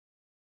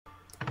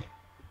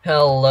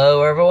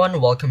Hello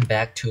everyone, welcome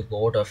back to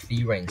Lord of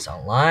the Rings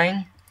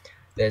Online.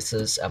 This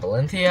is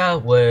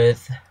Evalinthia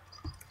with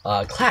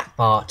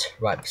Clapbot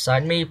right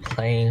beside me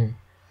playing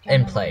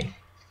play.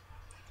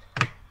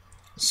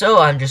 So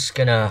I'm just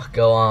gonna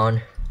go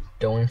on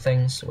doing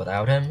things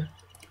without him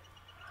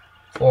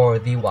for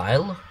the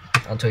while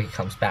until he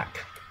comes back.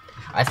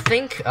 I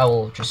think I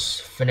will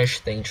just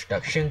finish the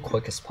introduction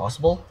quick as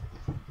possible.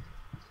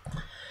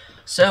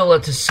 So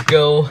let us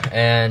go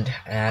and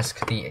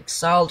ask the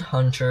exiled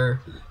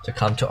hunter to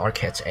come to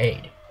Arket's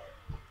aid.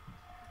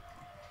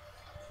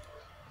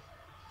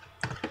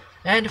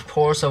 And of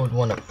course I would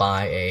want to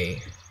buy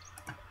a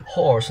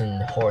horse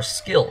and horse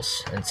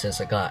skills, and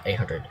since I got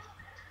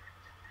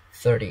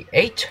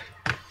 838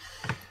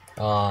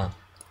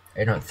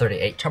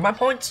 turbine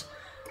points,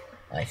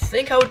 I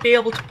think I would be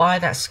able to buy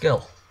that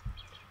skill.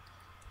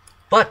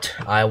 But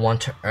I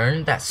want to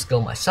earn that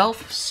skill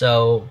myself,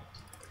 so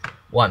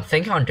what I'm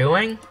thinking on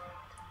doing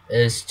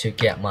is to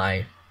get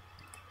my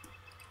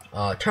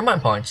turbine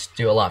points,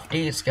 do a lot of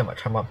these, get my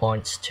turbine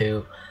points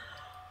to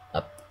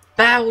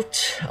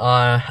about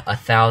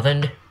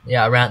 1,000,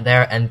 yeah, around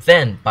there, and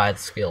then buy the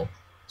skill,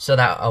 so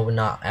that I would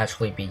not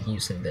actually be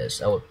using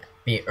this. I would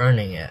be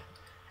earning it,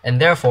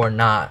 and therefore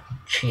not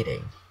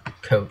cheating.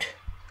 Code.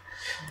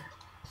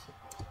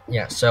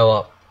 Yeah,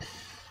 so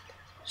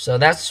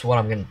that's what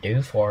I'm gonna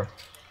do for.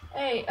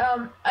 Hey,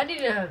 I need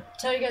to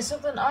tell you guys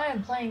something. I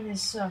am playing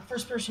this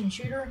first-person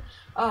shooter.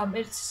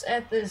 It's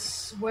at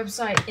this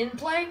website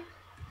InPlay.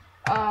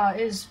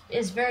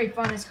 Is very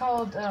fun. It's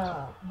called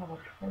hold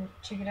on,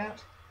 check it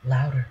out.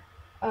 Louder.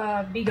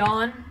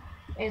 Begone.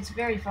 It's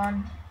very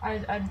fun.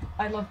 I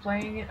love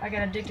playing it. I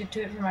got addicted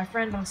to it from my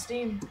friend on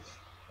Steam.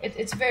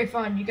 It's very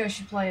fun. You guys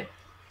should play it.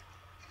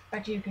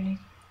 Back to you, Kenny.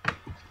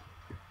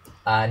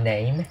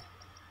 Name.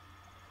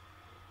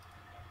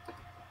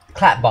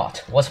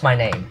 Clapbot. What's my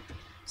name?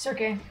 It's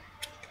okay.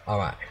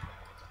 Alright.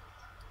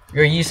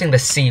 You're using the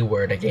C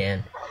word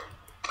again.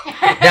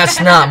 That's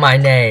not my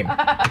name.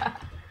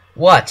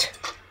 What?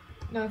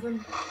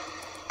 Nothing.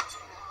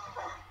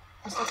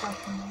 I'll stop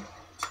talking now.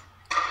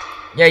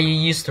 Yeah, you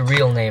used the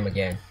real name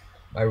again.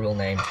 My real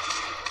name.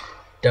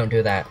 Don't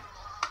do that.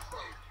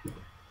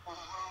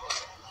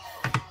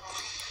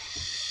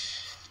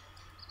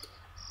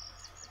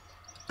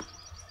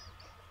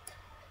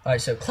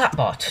 Alright, so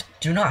Clapbot,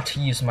 do not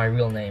use my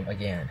real name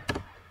again.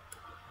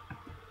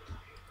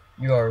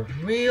 You are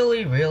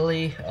really,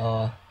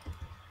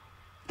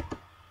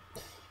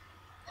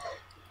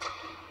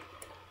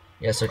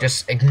 yeah, so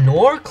just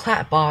ignore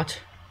Clapbot,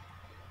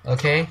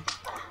 okay?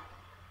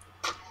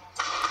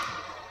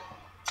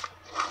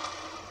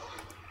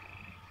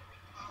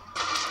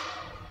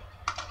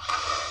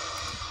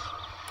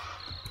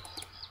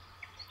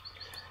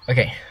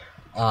 Okay,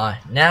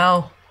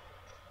 now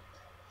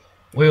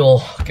we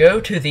will go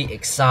to the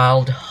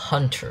exiled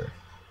hunter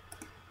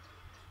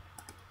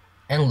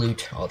and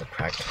loot all the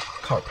cracked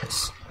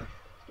carpets,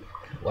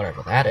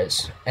 whatever that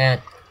is.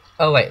 And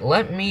oh wait,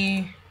 let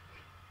me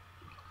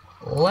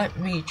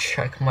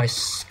check my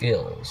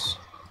skills.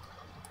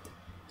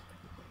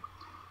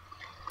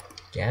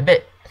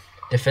 Gambit,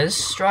 defense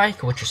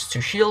strike, which is to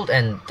shield,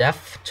 and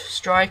deft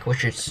strike,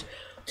 which is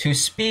to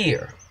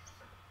spear.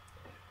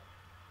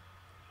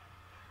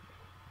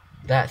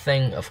 That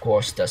thing, of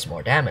course, does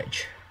more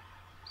damage.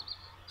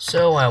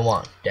 So I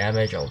want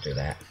damage, I'll do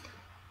that.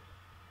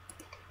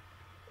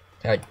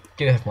 I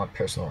do have my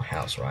personal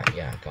house, right?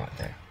 Yeah, I got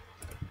that.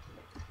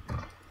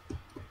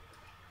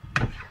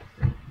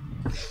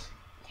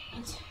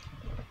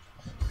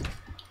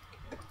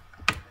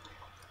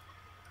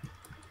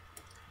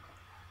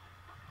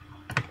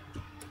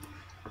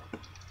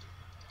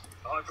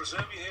 I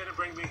presume you're here to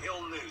bring me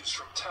ill news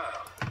from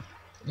town.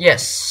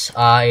 Yes,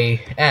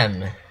 I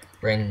am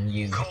bringing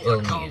you ill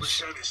news.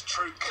 Showed his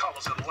true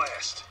colours at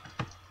last.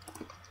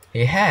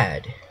 He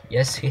had.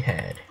 Yes, he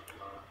had.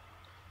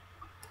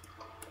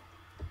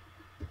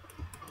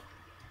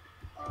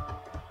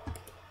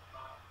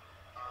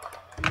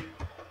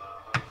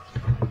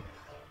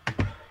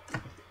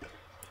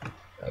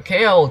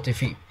 Okay, I will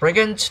defeat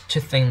brigands to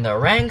thin their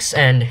ranks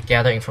and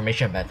gather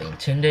information about the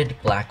intended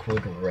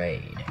Blackwood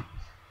raid.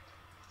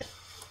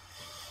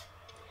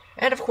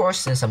 And of course,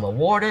 since I'm a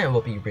warden, it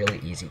will be really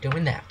easy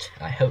doing that.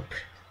 I hope.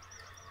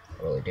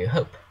 I really do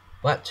hope.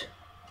 But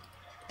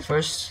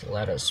first,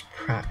 let us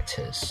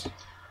practice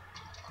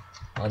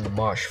on the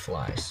marsh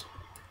flies.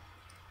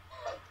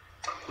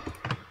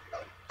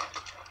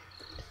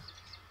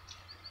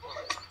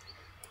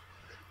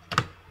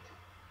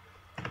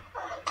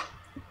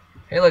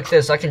 Hey, look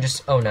this, I can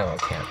just, oh no, I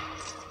can't.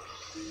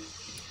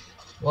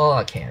 Well,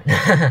 I can.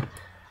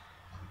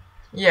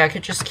 Yeah, I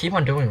could just keep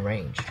on doing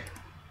ranged.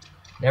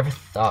 Never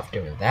thought of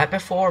doing that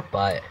before,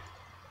 but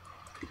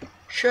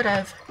should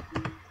have.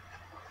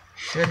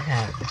 Should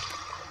have.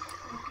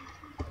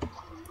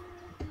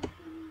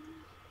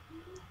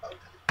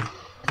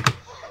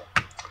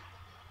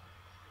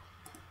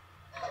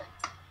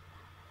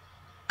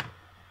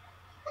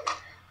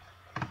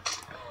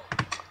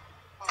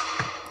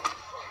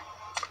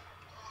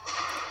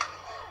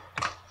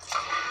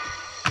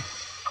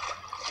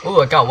 Ooh,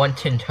 I got 1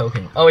 tin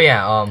token. Oh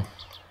yeah,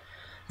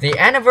 the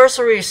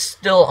anniversary is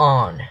still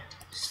on.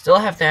 Still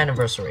have the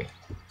anniversary.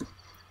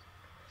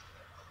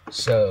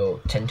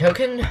 So 10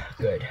 token,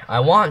 good. I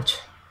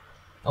want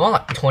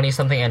like 20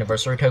 something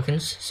anniversary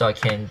tokens so I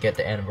can get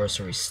the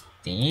anniversary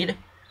steed.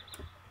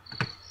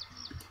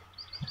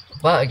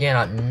 But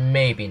again,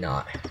 maybe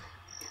not.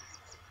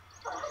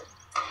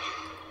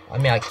 I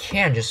mean, I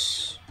can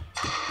just...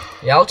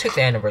 Yeah, I'll take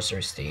the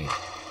anniversary steed.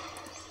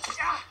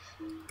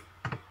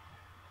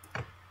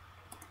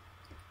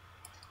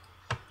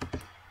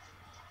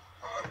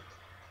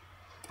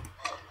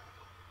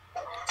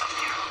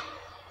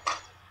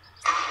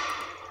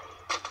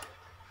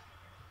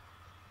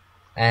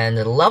 And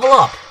level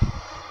up!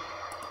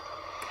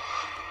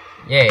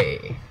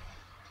 Yay.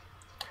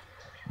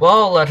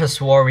 Well, let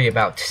us worry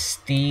about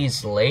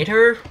steeds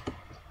later.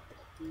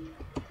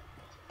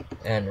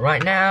 And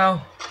right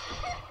now...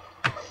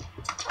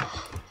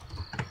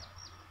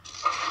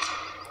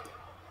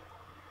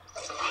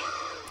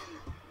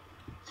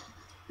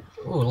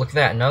 Ooh, look at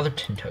that, another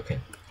 10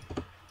 token.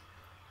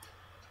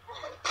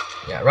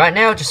 Yeah, right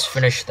now, just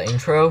finish the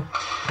intro.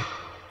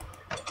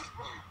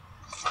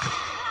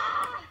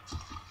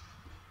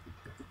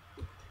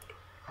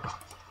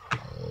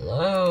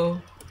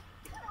 Hello?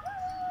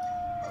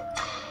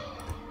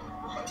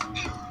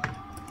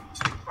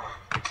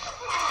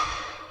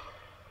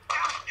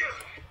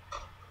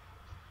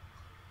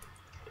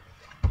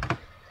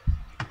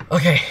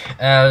 Okay,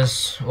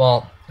 as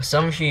well,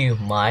 some of you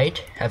might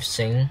have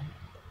seen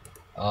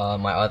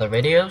my other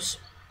videos.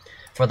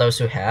 For those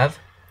who have,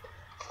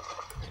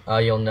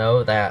 you'll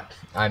know that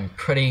I'm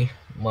pretty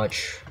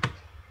much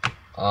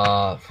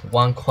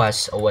 1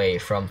 quest away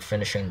from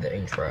finishing the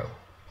intro.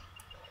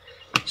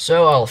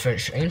 So I'll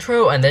finish the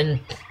intro and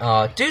then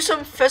do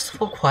some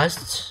festival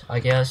quests, I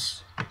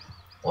guess,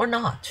 or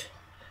not.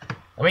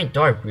 I mean,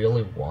 do I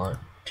really want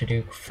to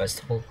do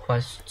festival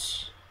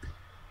quests?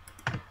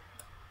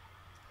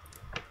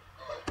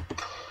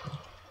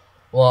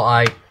 Well,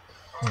 I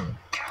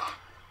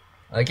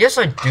guess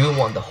I do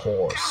want the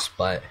horse,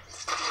 but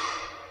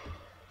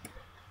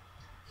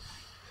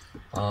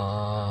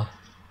well,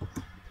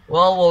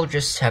 we'll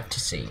just have to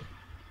see.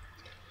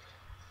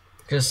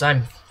 Because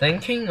I'm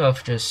thinking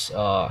of just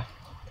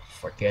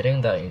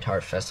forgetting the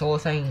entire festival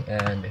thing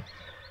and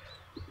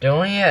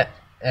doing it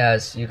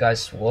as you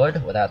guys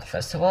would without the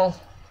festival,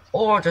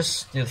 or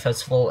just do the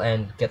festival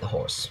and get the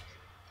horse.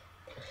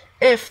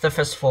 If the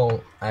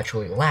festival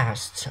actually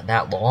lasts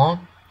that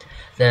long,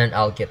 then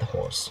I'll get the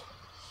horse.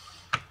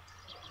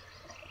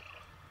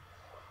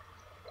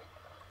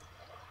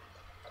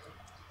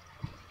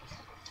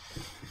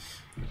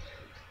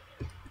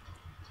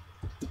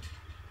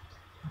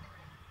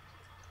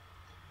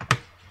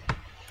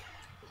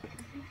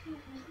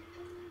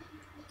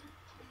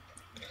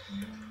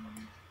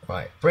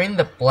 Right, bring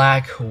the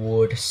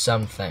Blackwood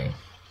something.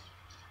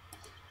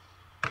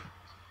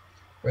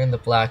 Bring the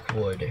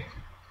Blackwood.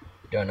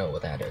 Don't know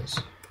what that is.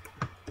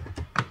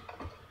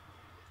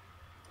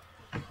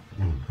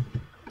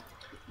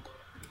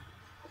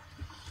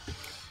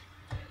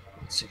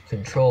 Let's see,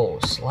 Control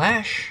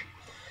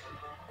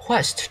 /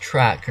 quest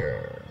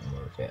tracker.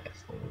 Move it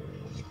a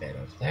little bit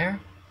up there.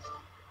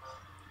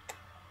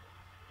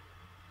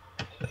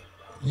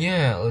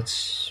 Yeah,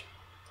 let's.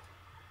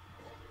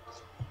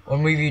 Or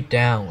move you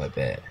down a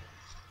bit.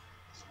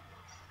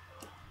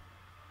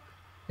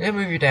 Yeah,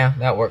 move you down.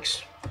 That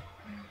works.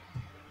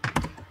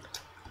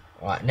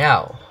 Alright,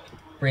 now,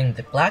 bring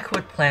the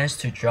Blackwood plans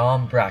to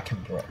John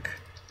Brackenbrook.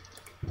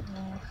 Good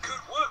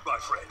work, my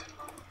friend.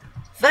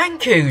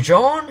 Thank you,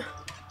 John.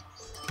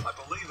 I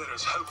believe there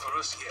is hope for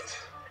us yet.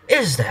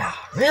 Is there?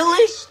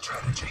 Really?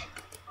 Strategy.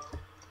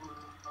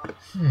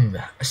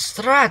 A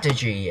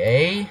strategy,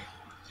 eh?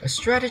 A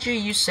strategy,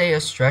 you say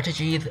a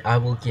strategy that I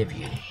will give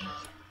you.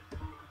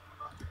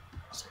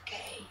 It's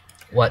okay.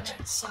 What?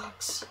 It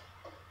sucks.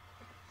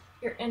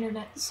 Your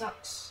internet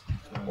sucks.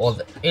 Well,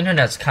 the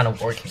internet's kind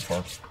of working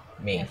for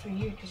me. Yeah, for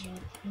you, because you're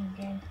in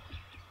the game.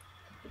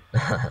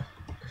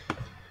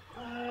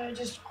 I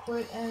just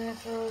quit and it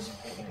froze.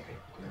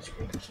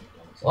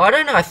 Well, I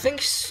don't know. I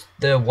think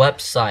the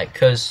website,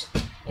 cause.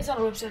 It's not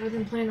a website. I've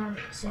been playing on it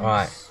since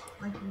Alright.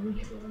 like a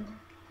week ago.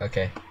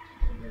 Okay.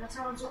 That's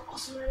how it's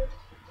awesome.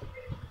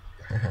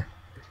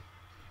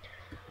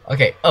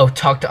 Okay. Oh,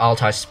 talk to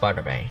Altai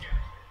Spider-Man.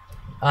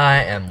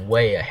 I am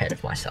way ahead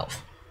of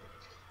myself.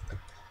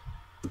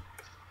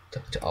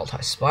 Talk to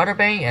Altai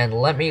Spider-Man and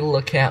let me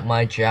look at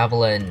my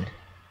javelin.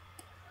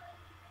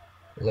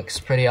 Looks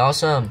pretty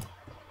awesome.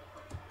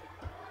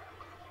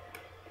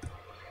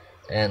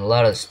 And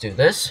let us do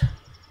this.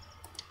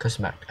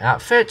 Cosmetic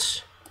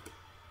outfits.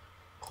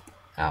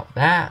 Out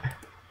that.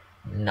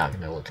 Not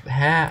gonna look at the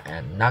hat,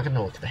 and not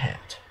gonna look at the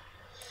hat.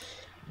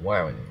 I'm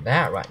wearing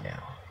that right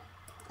now.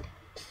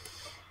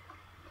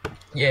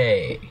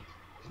 Yay.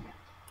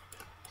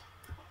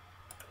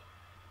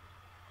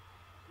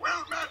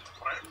 Well met,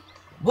 friend.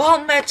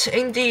 Well met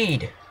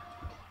indeed.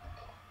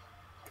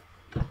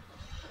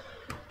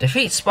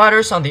 Defeat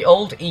spiders on the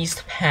old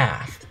east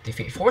path.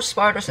 Defeat 4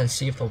 spiders and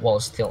see if the wall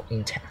is still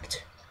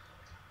intact.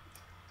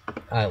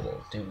 I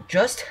will do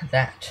just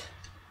that.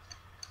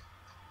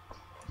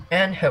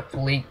 And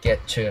hopefully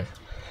get to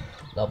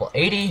level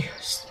 80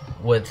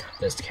 with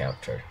this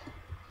character.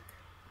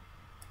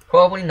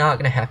 Probably not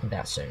gonna happen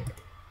that soon.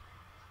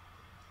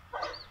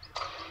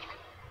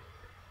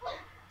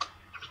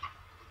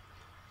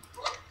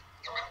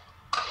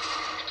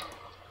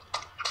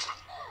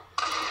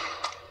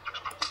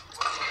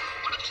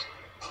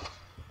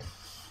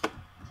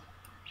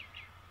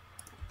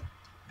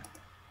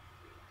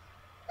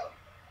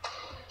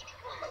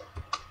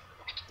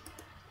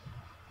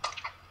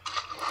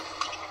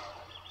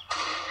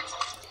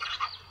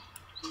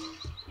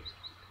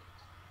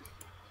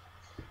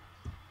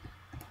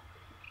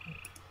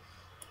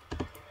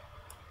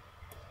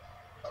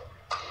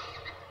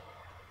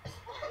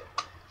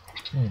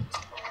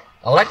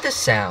 I like the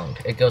sound.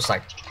 It goes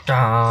like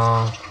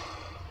da.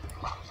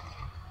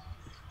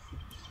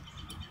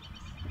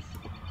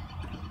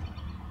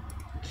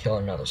 Kill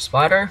another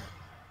spider.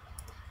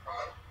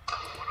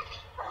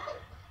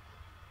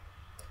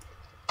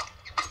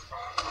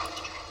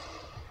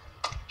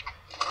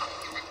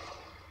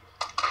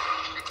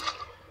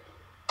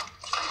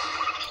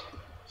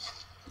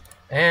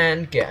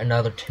 And get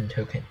another 10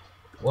 token.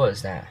 What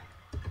is that?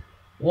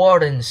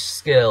 Warden's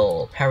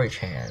skill, parry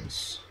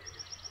chance.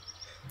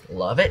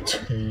 Love it,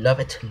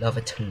 love it, love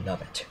it,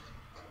 love it.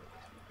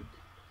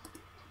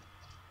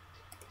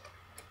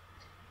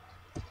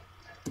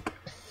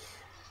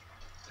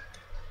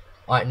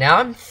 Alright, now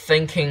I'm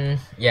thinking,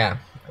 yeah,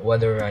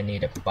 whether I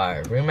need to buy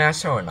a Rune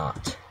Master or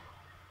not.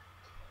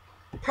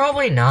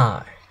 Probably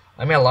not.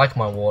 I mean, I like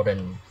my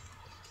Warden.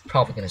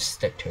 Probably gonna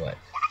stick to it.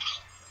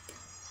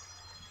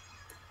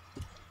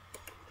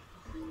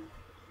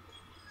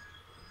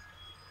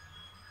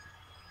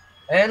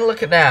 And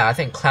look at that, I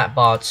think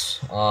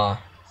Clapbot's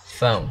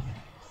phone.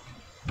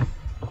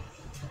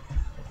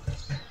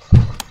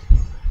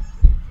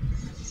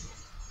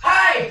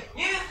 Hey,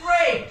 you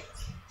three!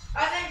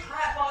 I think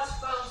Clapbot's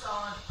phone's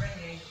on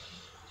ringing.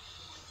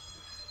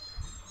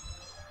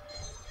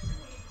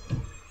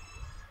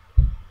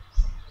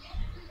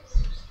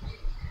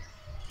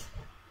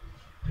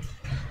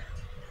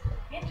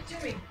 Hand it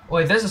to me.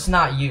 Wait, this is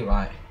not you,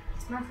 right?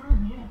 It's my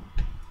phone, yeah.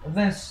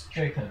 This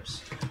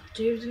Jacob's.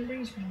 James and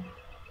Brings phone.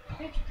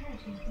 Thank you,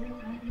 parents. He's bringing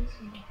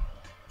it.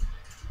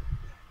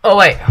 Oh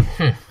wait,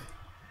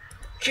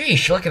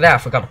 Geesh, look at that, I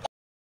forgot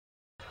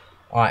to.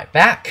 Alright,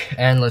 back,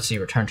 and let's see,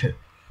 return to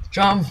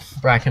John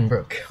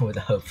Brackenbrook with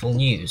the hopeful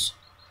news.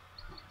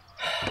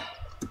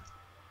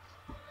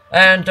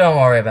 And don't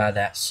worry about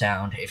that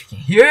sound. If you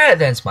can hear it,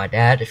 then it's my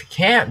dad. If you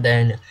can't,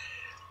 then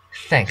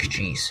thank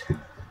jeez.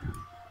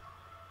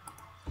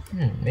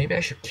 Maybe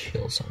I should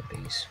kill some of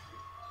these.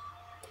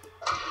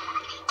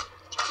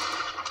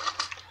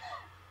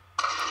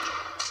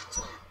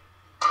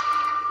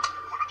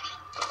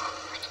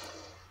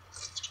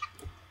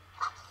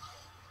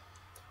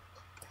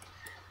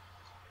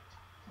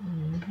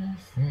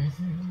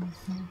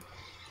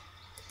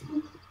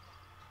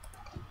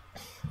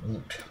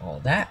 Loot all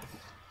that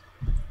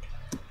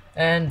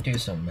and do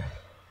some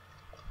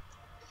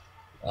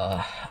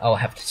I'll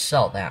have to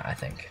sell that, I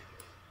think.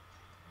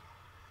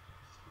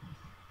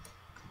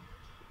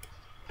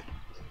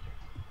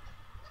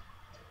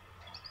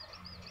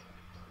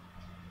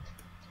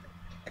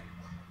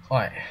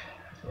 Alright,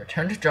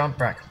 return to John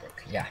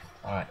Brackenbrook. Yeah,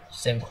 alright,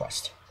 same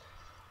quest.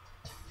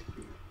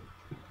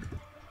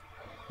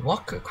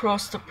 Walk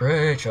across the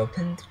bridge,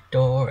 open the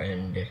door,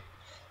 and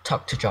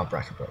talk to John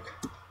Brackenbrook.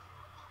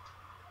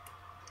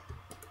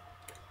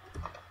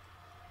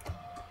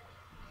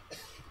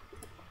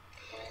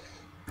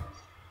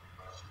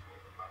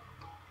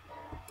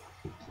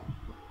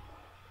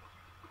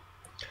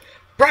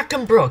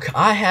 Brackenbrook,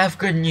 I have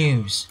good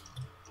news.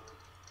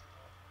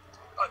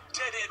 A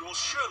dead end will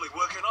surely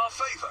work in our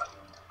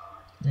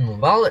favor.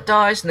 Violet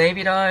dies,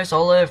 Navy dies,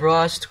 Olive,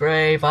 Rust,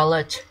 Grey,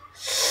 Violet.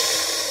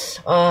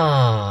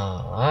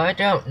 I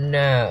don't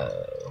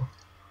know.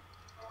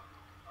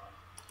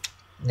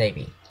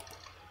 Navy.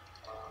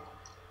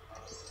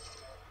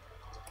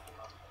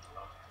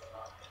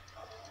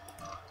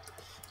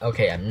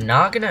 Okay, I'm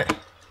not gonna.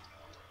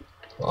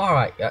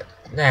 Alright, I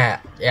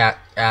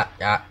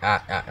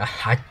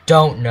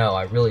don't know.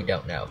 I really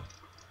don't know.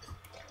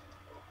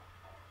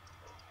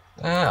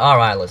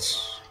 Alright,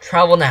 let's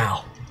travel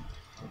now.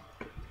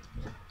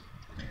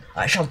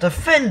 I shall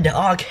defend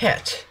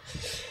Arquette,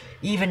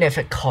 even if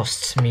it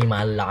costs me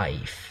my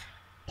life.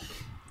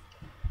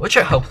 Which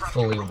I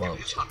hopefully won't.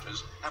 His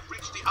hunters have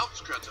reached the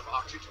outskirts of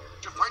Arquette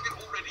to find it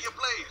already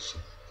ablaze.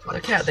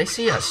 Look at, they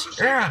see us.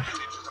 Yeah.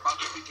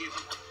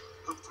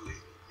 Hopefully,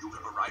 you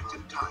have arrived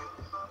in time.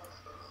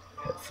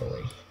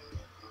 Hopefully.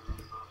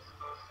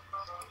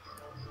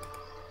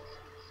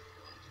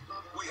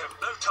 We have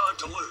no time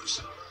to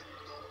lose.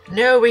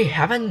 No, we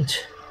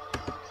haven't.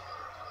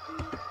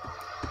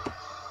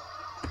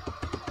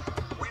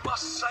 We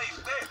must save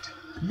Ned.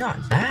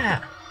 Not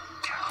that.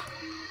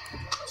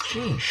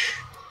 Sheesh.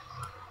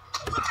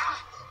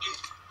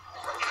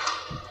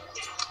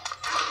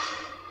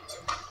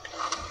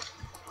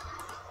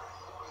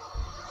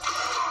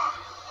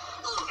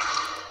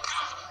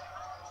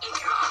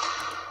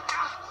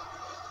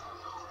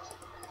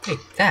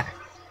 Take that.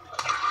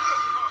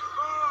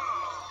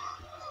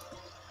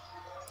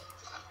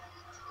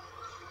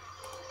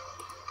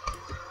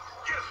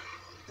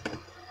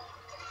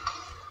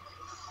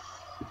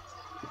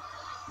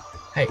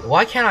 Hey,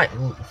 why can't I?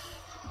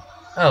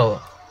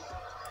 Oh.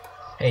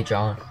 Hey,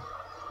 John.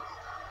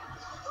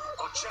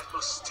 Our jet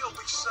must still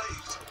be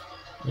saved.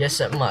 Yes,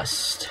 it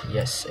must.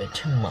 Yes,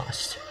 it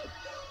must.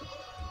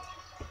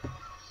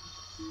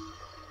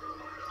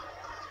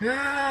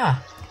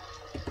 Ah!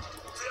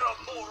 There are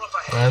more up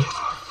ahead. Hello?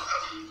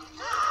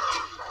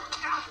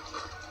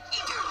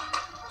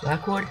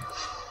 Blackwood?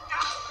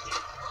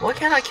 Why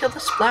can't I kill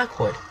this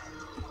Blackwood?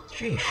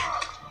 Sheesh.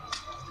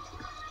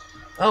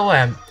 Oh,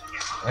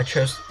 I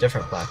chose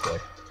different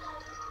Blackwood.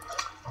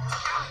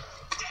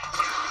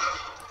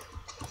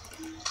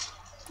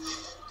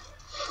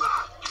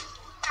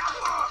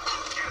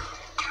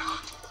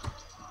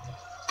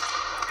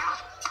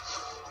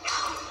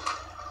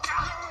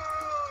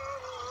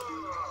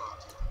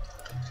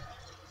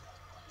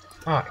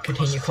 Alright,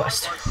 continue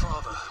quest. My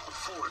father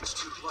before it's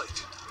too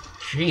late.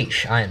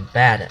 Sheesh, I am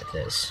bad at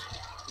this.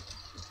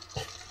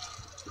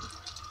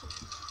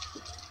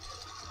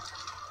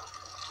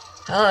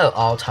 Hello,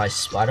 Altai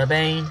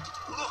Spiderbane.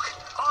 Look,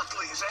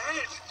 Atley is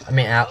ahead. I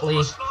mean, Atlee.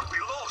 Must not be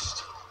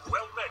lost.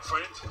 Well met,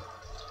 friend.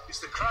 Is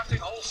the crafting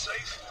hole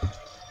safe?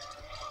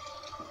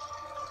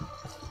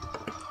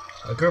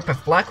 A group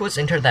of Blackwoods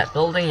entered that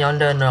building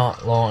yonder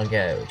not long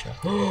ago.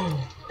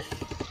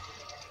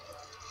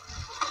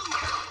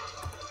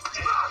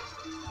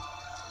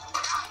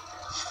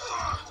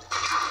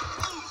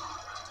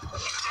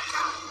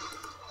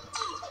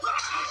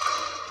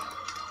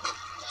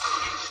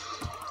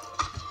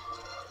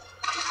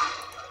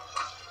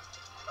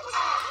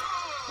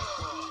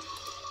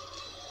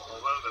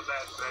 Although the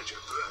bad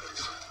badger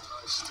burns,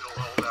 I still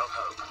hold out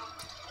hope.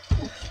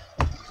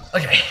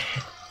 Okay.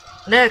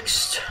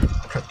 Next,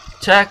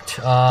 protect.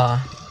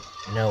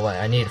 No way.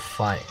 I need to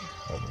fight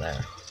over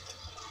there.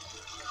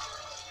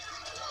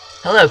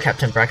 Hello,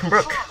 Captain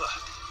Brackenbrook. Father,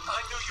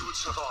 I knew you would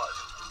survive.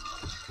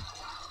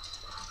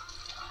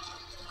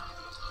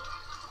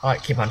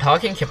 Alright, keep on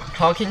talking. Keep on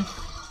talking.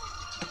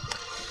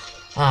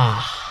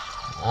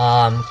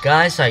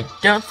 Guys, I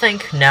don't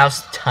think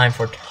now's time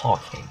for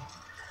talking.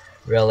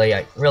 Really,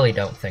 I really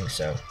don't think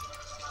so.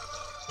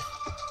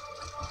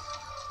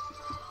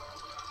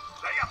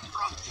 Lay up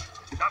front.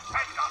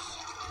 Defend us.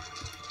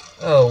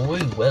 Oh,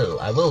 we will.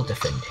 I will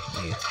defend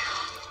you.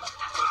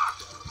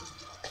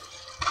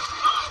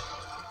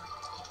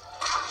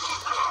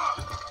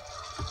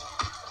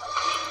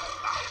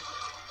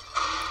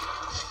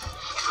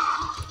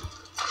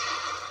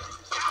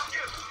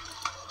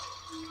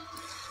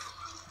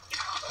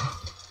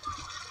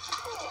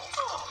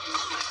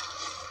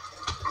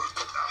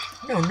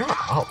 No, not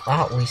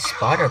Atlee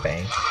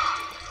Spiderbane.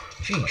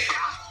 Sheesh.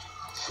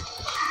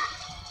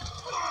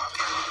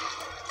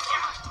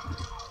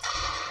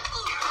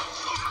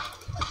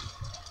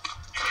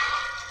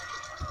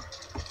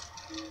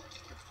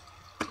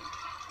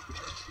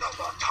 No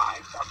more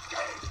time for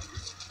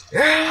games.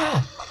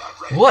 Yeah!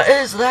 What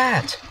is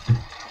that?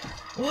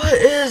 What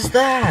is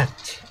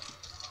that?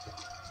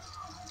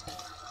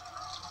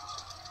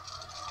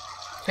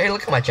 Hey,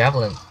 look at my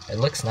javelin. It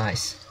looks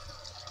nice.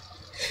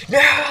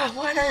 Yeah,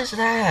 what is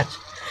that?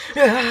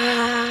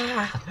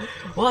 Ah,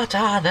 what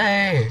are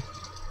they?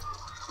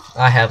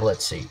 I have,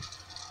 let's see.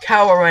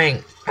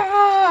 Cowering.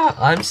 Ah,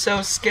 I'm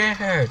so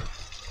scared.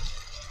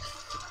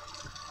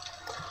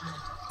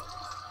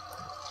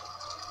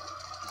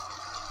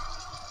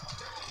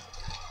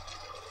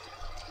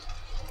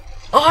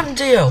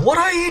 Dear, what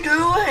are you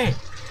doing?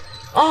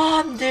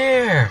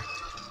 Dear.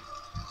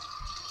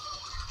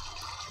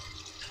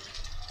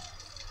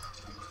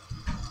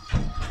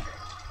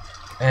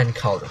 And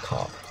Calder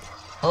Cop.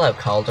 Hello,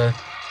 Calder.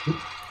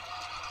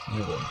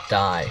 You will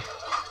die.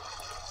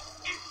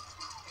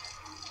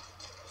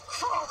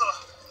 Father,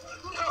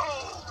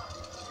 no.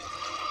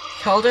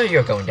 Calder,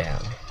 you're going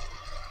down.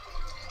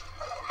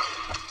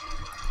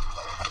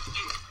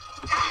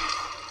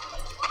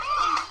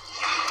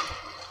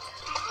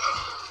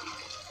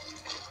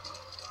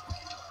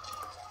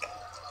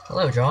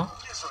 Hello, John.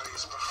 Misery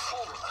is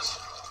before us.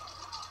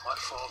 My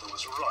father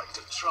was right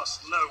to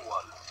trust no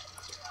one.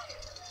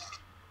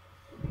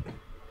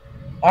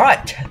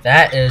 Alright,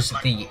 that is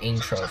the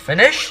intro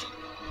finished.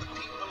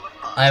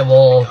 I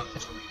will...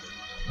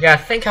 Yeah, I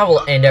think I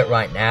will end it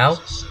right now.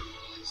 The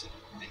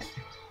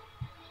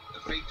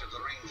fate of the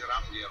Ranger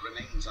Amdia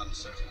remains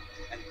uncertain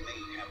and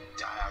may have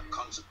dire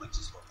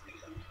consequences for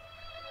freedom.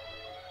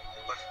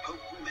 But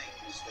hope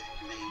remains that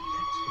it may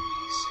yet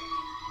be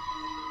saved.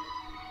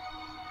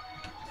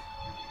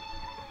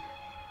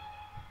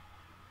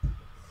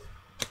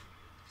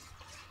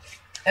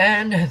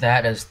 And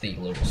that is the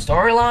little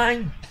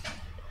storyline.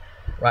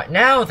 Right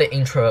now, the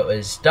intro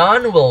is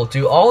done. We'll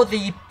do all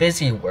the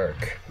busy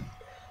work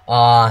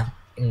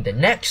in the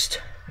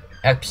next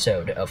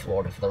episode of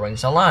Lord of the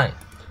Rings Online.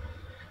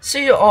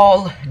 See you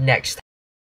all next time.